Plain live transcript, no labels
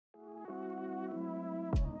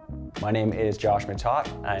My name is Josh Methot.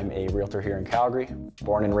 I'm a realtor here in Calgary,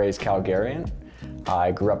 born and raised Calgarian.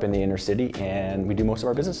 I grew up in the inner city and we do most of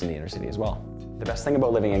our business in the inner city as well. The best thing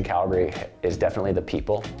about living in Calgary is definitely the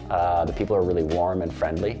people. The people are really warm and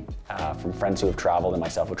friendly. From friends who have traveled and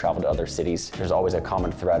myself who have traveled to other cities, there's always a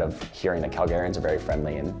common thread of hearing that Calgarians are very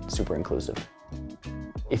friendly and super inclusive.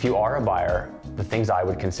 If you are a buyer, the things I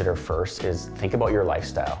would consider first is think about your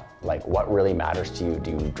lifestyle. Like, what really matters to you? Do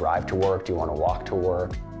you drive to work? Do you want to walk to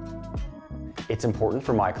work? It's important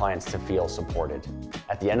for my clients to feel supported.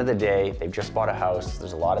 At the end of the day, they've just bought a house,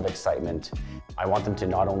 there's a lot of excitement. I want them to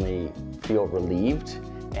not only feel relieved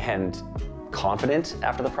and confident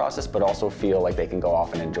after the process, but also feel like they can go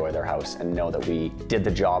off and enjoy their house and know that we did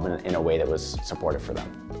the job in a way that was supportive for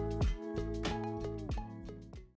them.